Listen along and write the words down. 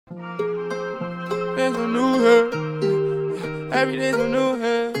day's a new hair. Every day's a new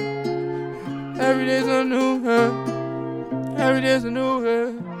hair. Every day's a new hair. Every day's a new hair.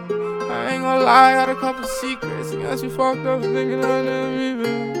 I ain't gonna lie, I got a couple secrets. Guess you fucked up thinking I never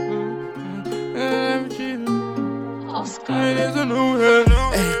even. Every day's a new hair.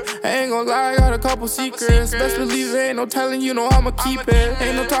 I ain't gonna lie, I got a couple secrets. Best believe it, ain't no telling, you know I'ma keep it.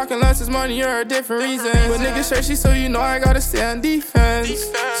 Ain't no talking unless it's money or a different reason. But niggas searchy, so you know I gotta stay on defense.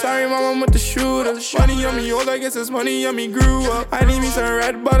 Sorry, mama, I'm with the shooter. Money on me old, I guess it's money on me grew up. I need me some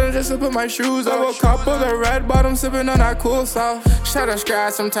red bottoms just to put my shoes up. A couple of red bottoms sipping on that cool stuff. Shout out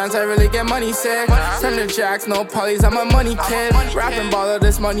scratch, sometimes I really get money sick. From the jacks, no polys, I'm a money kid. Rapping ball of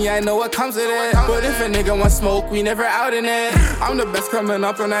this money, I know what comes with it. But if a nigga want smoke, we never out in it. I'm the best coming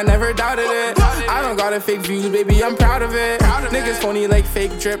up and I never doubted it. I don't got a fake views, baby, I'm proud of it. Niggas phony like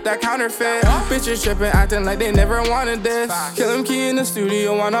fake drip, that counterfeit. Bitches tripping, acting like they never wanted this. Kill him key in the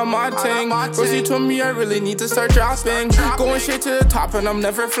studio on a mod thing. Rosie told me I really need to start dropping. Going straight to the top and I'm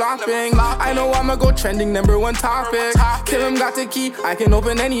never flopping. I know I'ma go trending, #1 topic. Kill him got the key, I can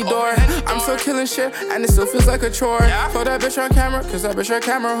open any door. I'm still killing shit and it still feels like a chore. Put that bitch on camera, cause that bitch a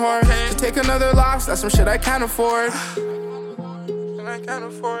camera whore. To take another loss, that's some shit I can't afford. And I can't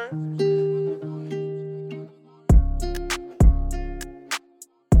afford.